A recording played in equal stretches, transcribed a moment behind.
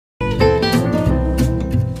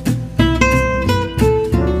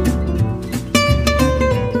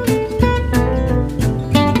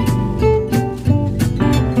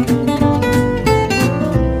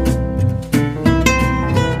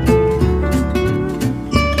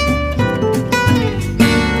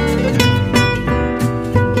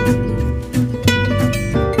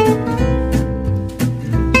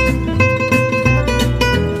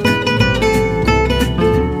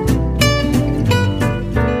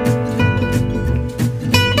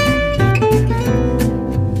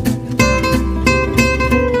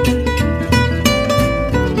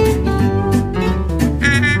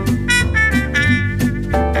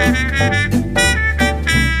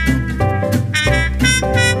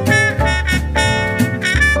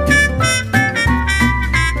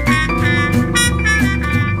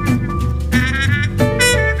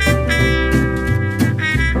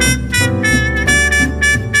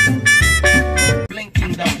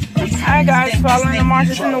Hi guys, following the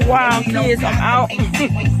marches in the wild kids. I'm out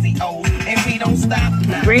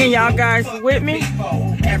bringing y'all guys with me.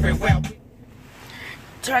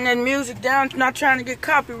 Turn that music down. Not trying to get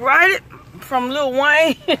copyrighted from Lil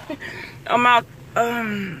Wayne. I'm out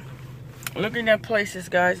looking at places,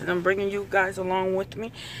 guys, and I'm bringing you guys along with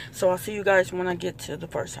me. So I'll see you guys when I get to the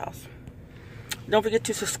first house. Don't forget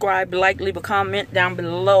to subscribe, like, leave a comment down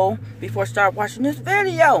below before I start watching this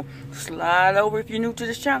video. Slide over if you're new to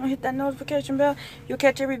this channel. Hit that notification bell. You'll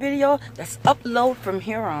catch every video that's uploaded from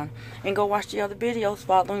here on. And go watch the other videos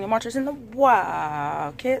following the marchers in the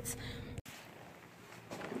wild kids.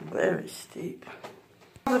 Very steep.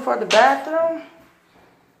 For the bathroom.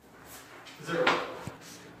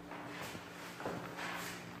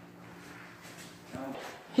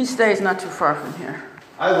 He stays not too far from here.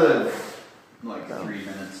 I live like 3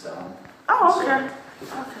 minutes down. Oh, okay.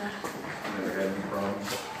 Okay. Never had any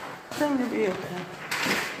problems. Seem to be okay.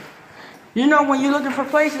 You know, when you're looking for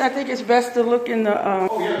places, I think it's best to look in the.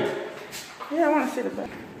 Oh yeah. Yeah, I want to see the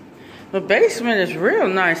back. The basement is real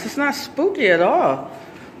nice. It's not spooky at all.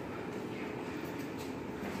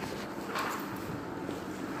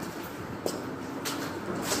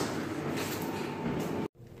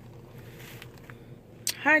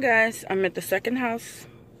 Hi guys, I'm at the second house.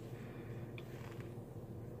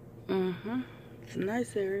 It's a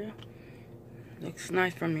nice area. Looks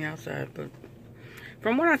nice from the outside, but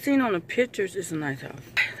from what I've seen on the pictures, it's a nice house.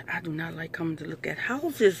 I do not like coming to look at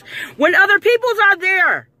houses when other people's are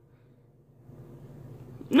there.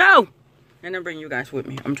 No! And I'm bringing you guys with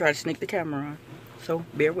me. I'm trying to sneak the camera on, so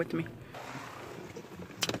bear with me.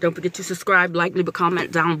 Don't forget to subscribe, like, leave a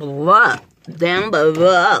comment down below. Down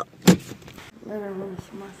below. Living room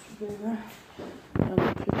is much bigger.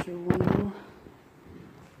 Another picture window.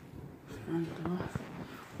 Front door.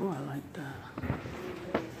 Oh, I like that.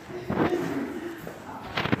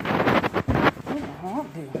 Oh, the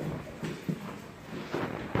heartbeat.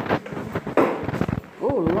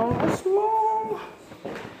 Oh, long and small.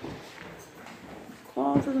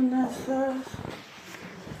 Closet in that size.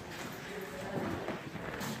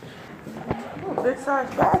 Oh, big size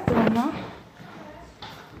bathroom, huh?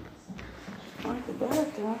 Like the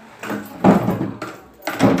bathroom.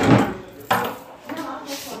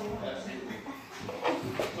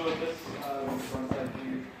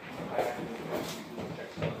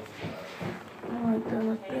 I like that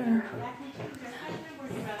up there.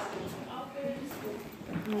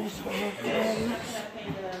 Nice little cabinets.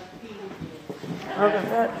 Other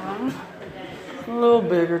bedroom. A little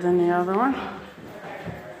bigger than the other one.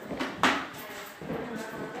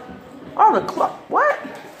 Oh, the clock. What?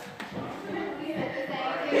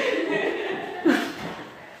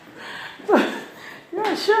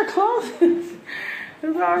 Share closet.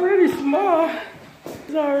 It's already small.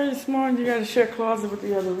 It's already small and you got to share closet with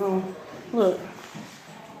the other room. Look.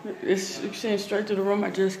 It's extending straight to the room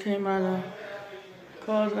I just came out of.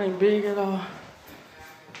 Closet ain't big at all.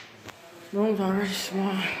 Room's already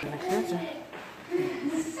small. In the kitchen.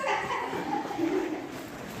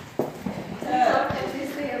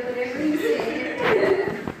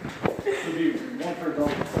 It'll be one for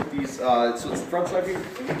adults. These, so it's the front side here.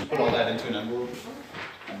 Put all that into an envelope.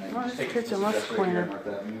 Oh, this kitchen much cleaner.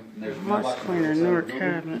 Much cleaner, newer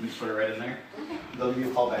cabinet. You just put it right in there. They'll give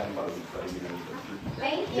you a call back in about a week.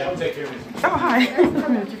 Thank you. Yeah, I'll take care of it. Oh, hi.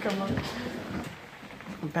 You come up.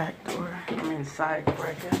 Back door. I mean, side door,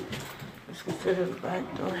 I guess. Let's consider the back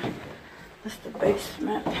door. That's the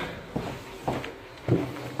basement.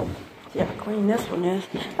 See how clean this one is.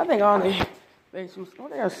 I think all the basements. Oh,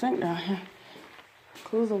 they got a sink down here.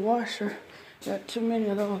 Includes a washer. Got too many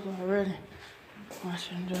of those already. Wash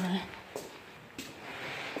and dry.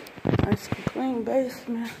 Nice and clean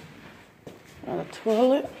basement. Got a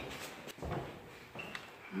toilet.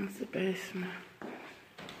 That's the basement.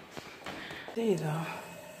 See though,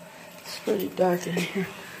 it's pretty dark in here.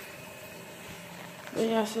 But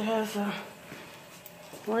yes, it has a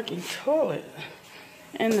working toilet.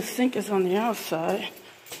 And the sink is on the outside.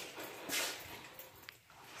 It's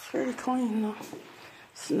pretty clean though.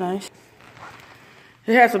 It's nice.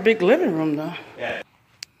 It has a big living room though. Yeah.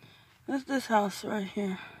 That's this house right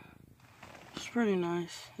here. It's pretty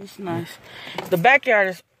nice. It's nice. The backyard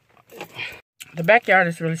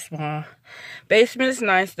is really small. Basement is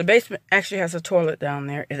nice. The basement actually has a toilet down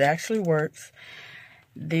there. It actually works.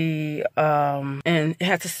 And it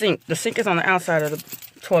has a sink. The sink is on the outside of the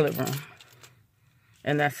toilet room.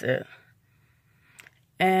 And that's it.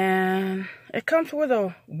 And it comes with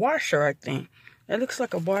a washer, I think. It looks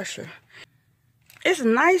like a washer. It's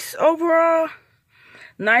nice overall.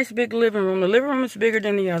 Nice big living room. The living room is bigger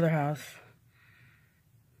than the other house.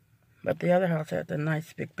 But the other house had the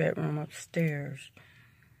nice big bedroom upstairs.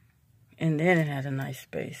 And then it had a nice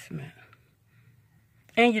basement.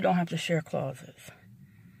 And you don't have to share closets.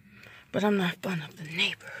 But I'm not fond of the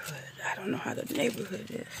neighborhood. I don't know how the neighborhood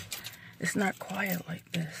is. It's not quiet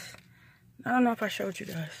like this. I don't know if I showed you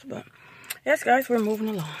guys, but yes, guys, we're moving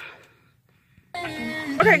along.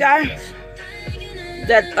 Okay, guys.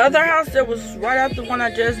 That other house that was right after the one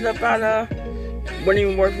I just left out of wasn't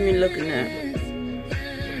even worth me looking at.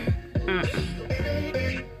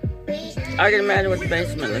 I can imagine what the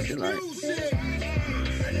basement looking like.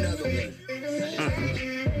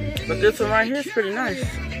 But this one right here is pretty nice.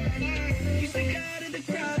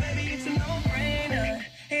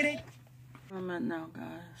 Where I'm at now,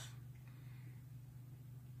 guys.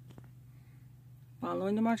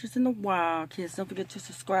 Following the marches in the wild. Kids, don't forget to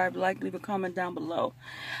subscribe, like, leave a comment down below.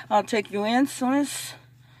 I'll take you in as soon as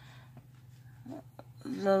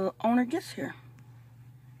the owner gets here.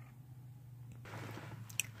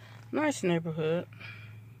 Nice neighborhood.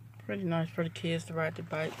 Pretty nice for the kids to ride their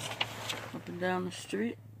bikes up and down the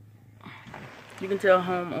street. You can tell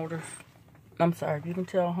homeowners, you can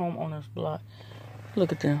tell homeowners block.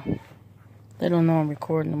 Look at them. They don't know I'm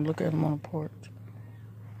recording them. Look at them on the porch.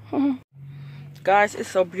 Guys, it's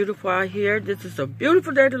so beautiful out here. This is a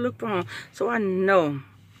beautiful day to look for home. So I know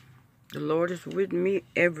the Lord is with me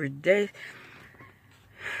every day.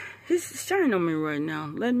 He's shining on me right now,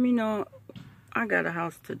 letting me know I got a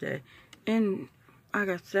house today. And I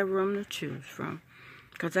got several of them to choose from.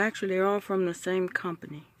 Because actually they're all from the same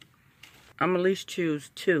company. I'm at least choose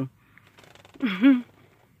 2.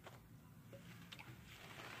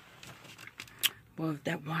 Well, if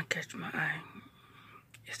that one catch my eye,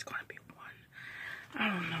 it's going to be one. I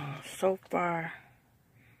don't know. So far.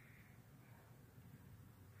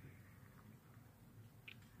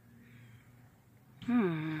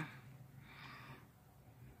 And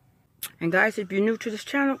guys, if you're new to this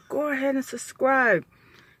channel, go ahead and subscribe.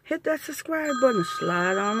 Hit that subscribe button.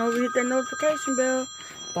 Slide on over, hit that notification bell.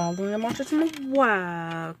 Following the marches in the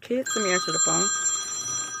wild. Kids, let me answer the phone.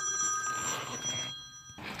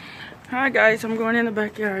 Hi guys, I'm going in the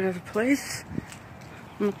backyard of the place.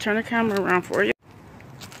 I'm going to turn the camera around for you.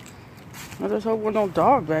 I just hope there's no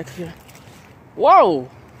dog back here. Whoa!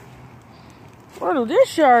 Where did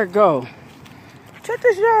this yard go? Check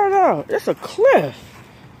this yard out. It's a cliff.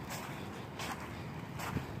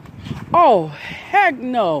 Oh, heck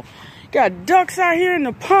no. Got ducks out here in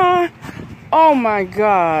the pond. Oh my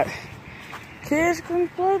God. Kids couldn't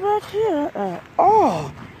play back here at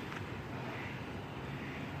all.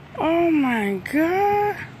 Oh my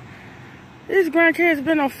God. These grandkids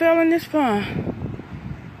been on fell in this pond.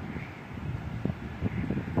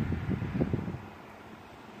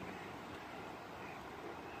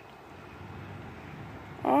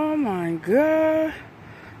 Oh my God.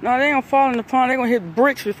 No, they don't fall in the pond. They're going to hit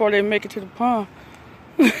bricks before they make it to the pond.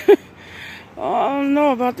 Oh, I don't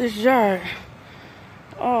know about this yard.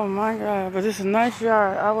 Oh my God. But it's a nice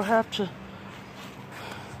yard. I would have to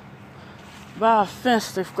buy a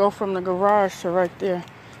fence to go from the garage to right there.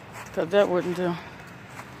 Because that wouldn't do.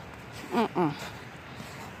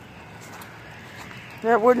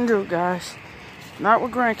 That wouldn't do, guys. Not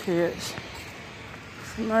with grandkids.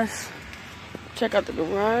 It's nice. Check out the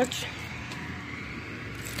garage.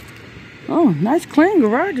 Oh, nice clean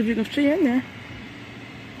garage if you can see in there.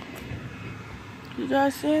 You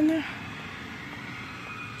guys see in there?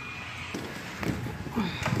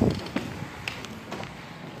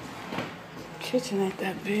 Kitchen ain't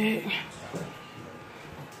that big.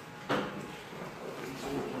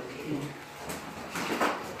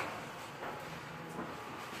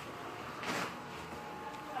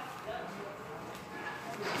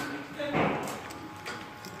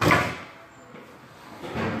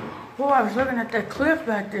 Oh, I was looking at that cliff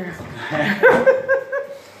back there.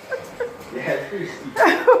 Yeah, it's pretty steep.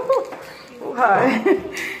 Why?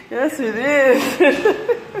 Yes, it is.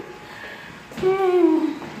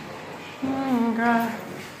 Oh, God.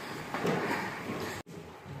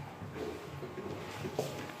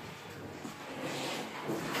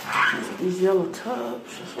 These yellow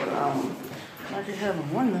tubs, that's what I want. I could have a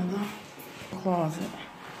window though. Closet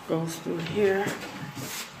goes through here,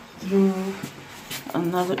 through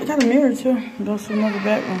another. It got a mirror too. It goes to another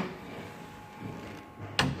bedroom.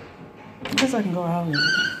 I guess I can go out with it.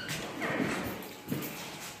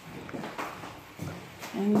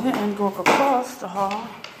 And then go across the hall.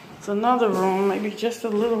 It's another room, maybe just a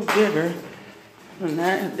little bigger than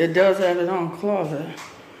that. It does have its own closet.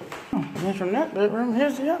 And from that bedroom,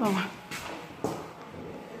 here's the other one.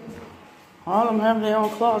 All of them have their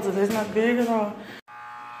own closet. It's not big at all.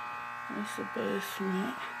 That's the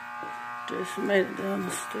basement. Just made it down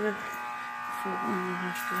the stairs. So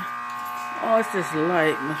oh, it's this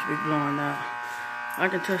light must be blowing out. I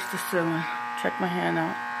can touch the ceiling. Check my hand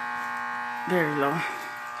out. Very low.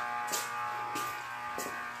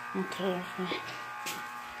 Okay.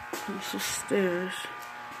 There's the stairs.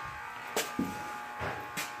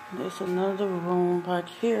 There's another room back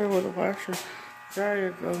here where the washer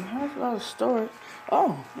dryer goes. There's a lot of storage.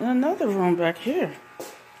 Oh, and another room back here.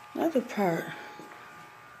 Another part.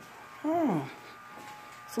 Oh,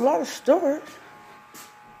 it's a lot of storage.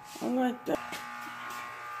 I like that.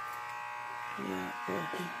 Yeah,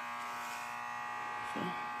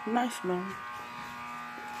 so, nice room.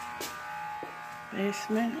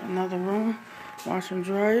 Basement, another room. Wash and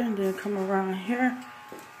dryer, and then come around here.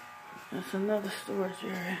 That's another storage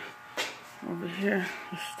area. Over here,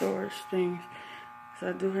 the storage things. So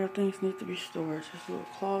I do have things need to be stored. This little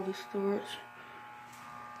closet storage.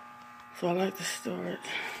 So I like the storage.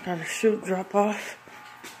 Got a chute drop off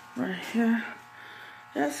right here.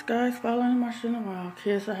 Yes, guys, following my shit in a while.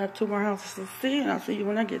 Kids, I have 2 more houses to see, and I'll see you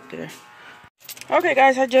when I get there. Okay,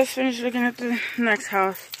 guys, I just finished looking at the next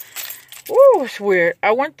house. Ooh, it's weird.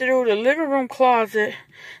 I went through the living room closet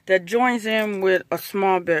that joins in with a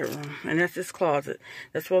small bedroom. And that's this closet.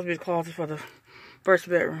 That's supposed to be the closet for the first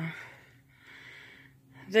bedroom.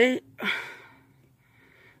 I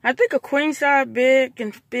think a queen size bed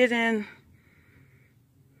can fit in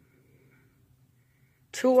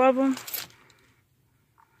 2 of them.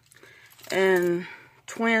 And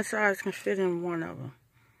twin size can fit in 1 of them.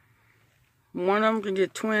 One of them can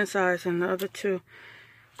get twin size and the other 2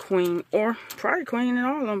 queen, or probably queen, and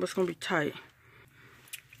all of them, but it's gonna be tight.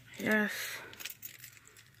 Yes.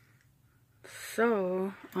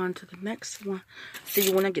 So on to the next one. See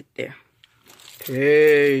you when I get there.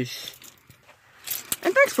 Peace.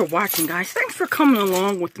 And thanks for watching, guys. Thanks for coming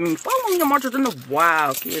along with me. Following the marches in the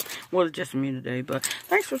wild, kids. Well, it's just me today, but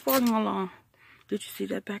thanks for following along. Did you see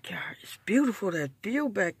that backyard? It's beautiful, that view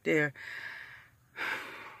back there.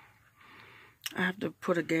 I have to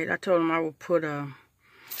put a gate. I told them I would put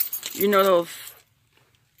you know those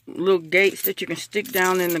little gates that you can stick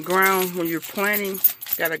down in the ground when you're planting?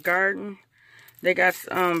 Got a garden. They got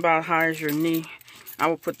about high as your knee. I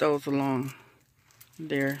will put those along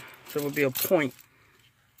there. So it will be a point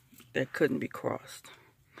that couldn't be crossed.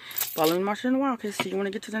 Following March in the Wild Kids. See you when I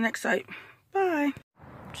get to the next site. Bye.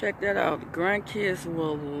 Check that out. The grandkids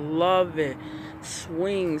will love it.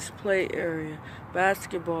 Swings, play area,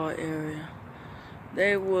 basketball area.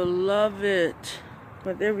 They will love it.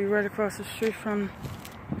 But they'll be right across the street from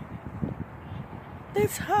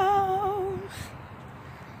this house.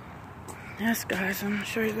 Yes, guys, I'm going to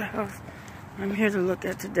show you the house I'm here to look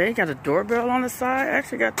at today. Got a doorbell on the side. I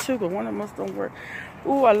actually got 2, but one of them don't work.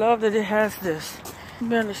 Ooh, I love that it has this. You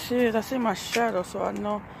better see it. I see my shadow, so I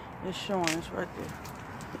know it's showing. It's right there.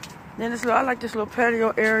 Then this little, I like this little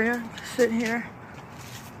patio area. Sit here.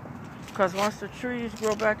 Because once the trees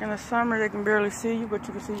grow back in the summer, they can barely see you, but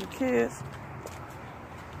you can see your kids.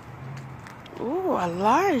 Ooh, I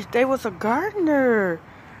lied. They was a gardener.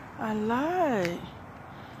 I lied.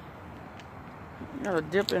 Got a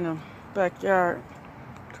dip in the backyard.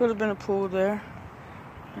 Could have been a pool there.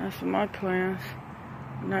 That's my plans.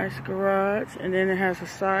 Nice garage. And then it has a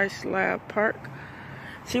side slab park.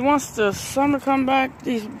 See, once the summer come back,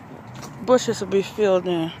 these bushes will be filled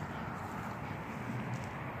in.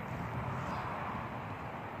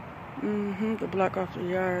 To block off the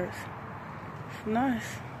yards. It's nice.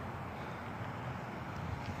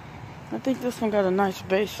 I think this one got a nice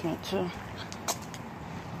basement too.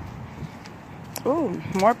 Ooh,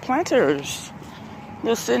 more planters.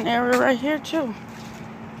 Little sitting area right here too.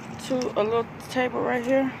 A little table right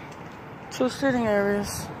here. 2 sitting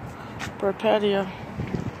areas for a patio.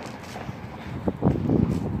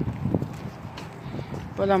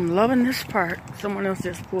 But I'm loving this part. Someone else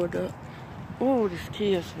just pulled up. Ooh, these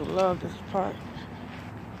kids will love this part.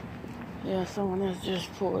 Yeah, someone else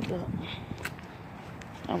just pulled up.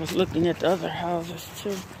 I was looking at the other houses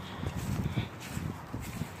too.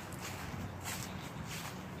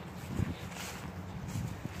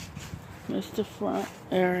 It's the front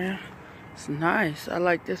area. It's nice. I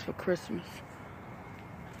like this for Christmas.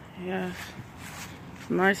 Yes. It's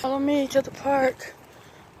nice. Follow me to the park.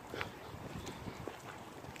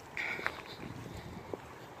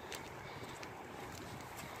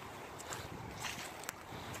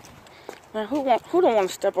 Now, who don't want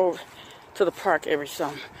to step over to the park every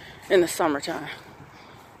summer in the summertime?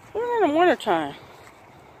 We're in the wintertime.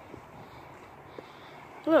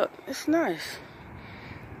 Look, it's nice.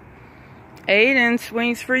 Aiden,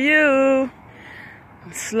 swings for you.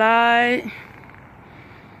 Slide.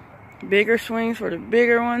 Bigger swings for the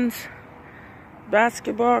bigger ones.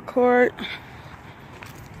 basketball court.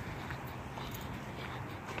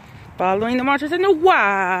 Following the marchers and the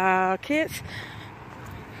wild kids.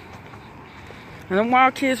 And the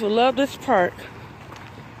wild kids will love this park.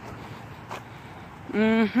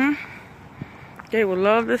 They will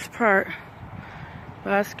love this park.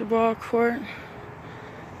 Basketball court.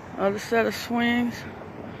 Other set of swings.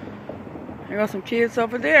 There got some kids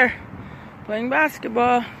over there playing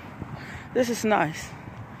basketball. This is nice.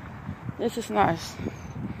 This is nice.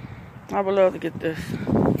 I would love to get this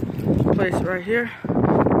place right here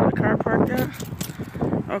where the car parked at.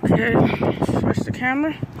 Okay, switch the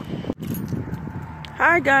camera.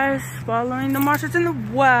 Hi guys, following the marchers in the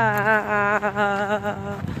wild.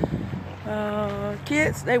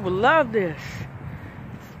 Kids, they will love this.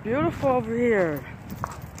 It's beautiful over here.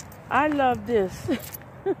 I love this.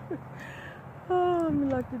 Oh, let me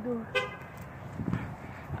lock the door.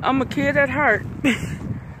 I'm a kid at heart.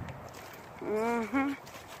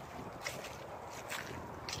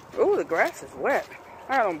 Ooh, the grass is wet.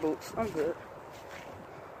 I got on boots. I'm good.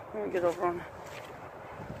 Let me get over on.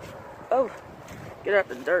 Oh, get out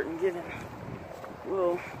the dirt and get in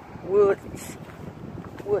little wood piece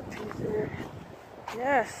there.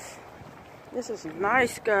 Yes, this is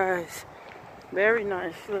nice, guys. Very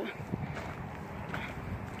nice. Look.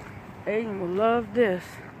 Aiden will love this.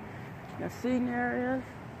 Got seating areas.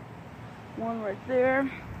 One right there.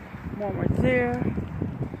 One right there.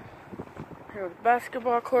 Here's the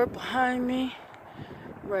basketball court behind me.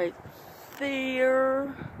 Right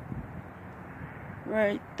there.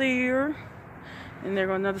 Right there. And there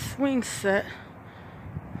goes another swing set.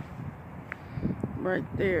 Right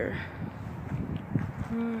there.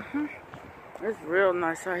 It's real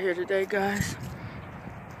nice out here today, guys.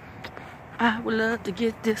 I would love to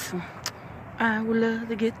get this one. I would love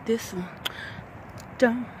to get this one.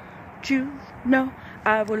 Don't you know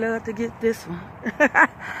I would love to get this one.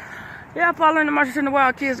 Yeah, following the marchers and the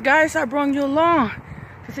wild kids, guys. I brought you along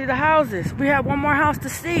to see the houses. We have one more house to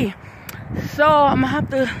see. So I'm gonna have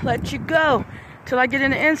to let you go till I get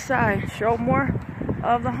in the inside. Show more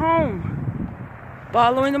of the home.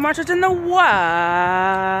 Following the marchers and the wild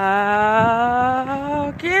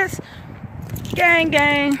kids. Gang,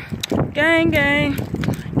 gang. Gang, gang.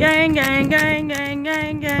 Gang, gang, gang, gang,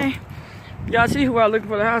 gang, gang. Y'all see who are looking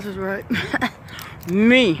for the houses, right?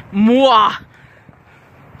 Me. Moi.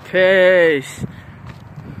 Peace.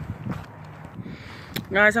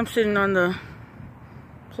 Guys, I'm sitting on the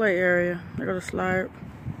play area. I got a slide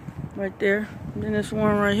right there. And then this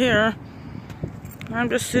one right here. I'm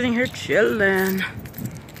just sitting here chilling.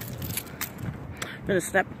 Gonna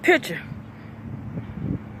snap a picture.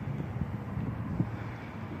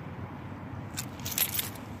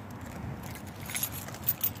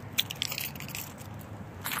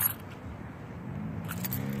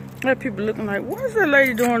 There are people looking like, what is that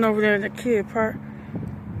lady doing over there in the kid park?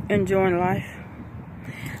 Enjoying life.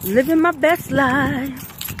 Living my best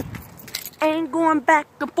life. Ain't going back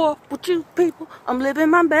and forth with you people. I'm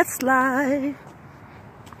living my best life.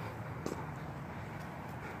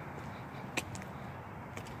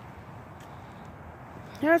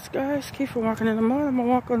 Yes, guys, keep from walking in the mud. I'm gonna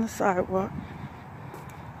walk on the sidewalk.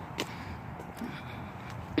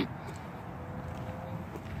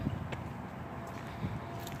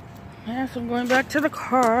 Yes, I'm going back to the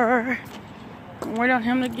car. I'm waiting on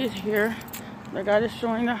him to get here. The guy that's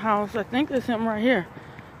showing the house. I think it's him right here.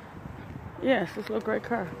 Yes, this little gray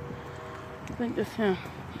car. I think it's him.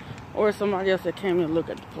 Or it's somebody else that came to look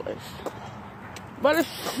at the place. But if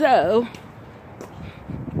so,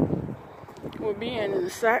 we'll be in a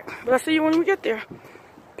sec. But I'll see you when we get there.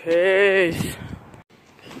 Peace.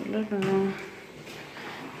 Living room.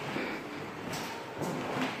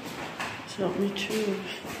 Help me choose.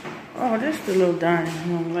 Oh, this is the little dining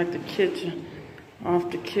room, like the kitchen. Off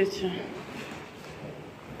the kitchen.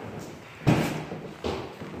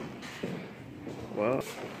 Well.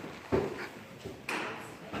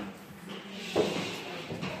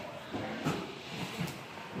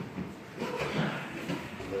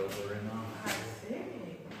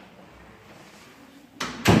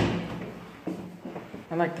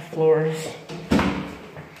 I like the floors.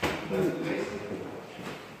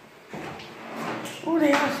 Oh,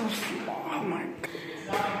 they are so small. Oh my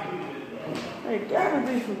God. They gotta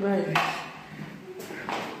be for babies.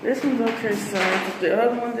 This one's okay size, but the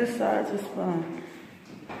other one this size is fine.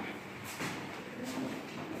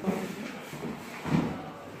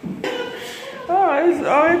 Oh, it's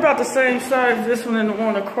about the same size as this one and the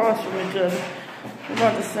one across from each other.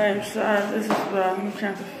 About the same size. This is about, I'm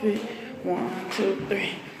counting the feet. 1, 2, 3,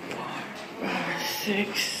 4, 5,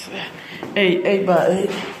 6, 7, 8. 8 by 8.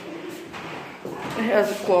 It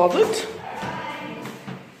has a closet.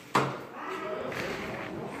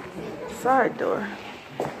 side door.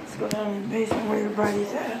 Let's go down in the basement where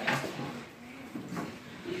everybody's at.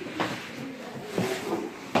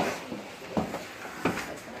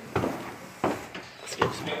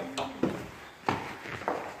 Excuse me.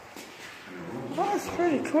 Oh, it's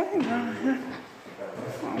pretty clean down here.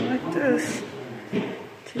 I like this.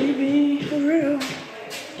 TV for real.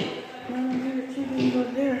 TV go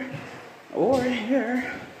there. Or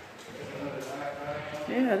here.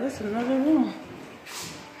 Yeah, that's another room.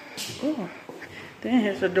 Oh. Then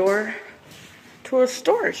here's a door to a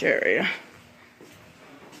storage area.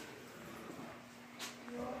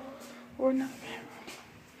 Or not.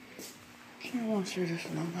 Can't want to see this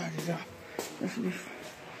nobody though. This be.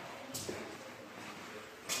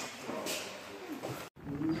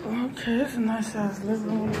 Okay, it's a nice ass living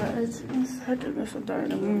room, guys. Inside there's a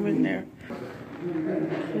dining room in there.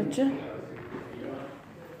 Kitchen.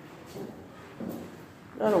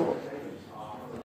 Got a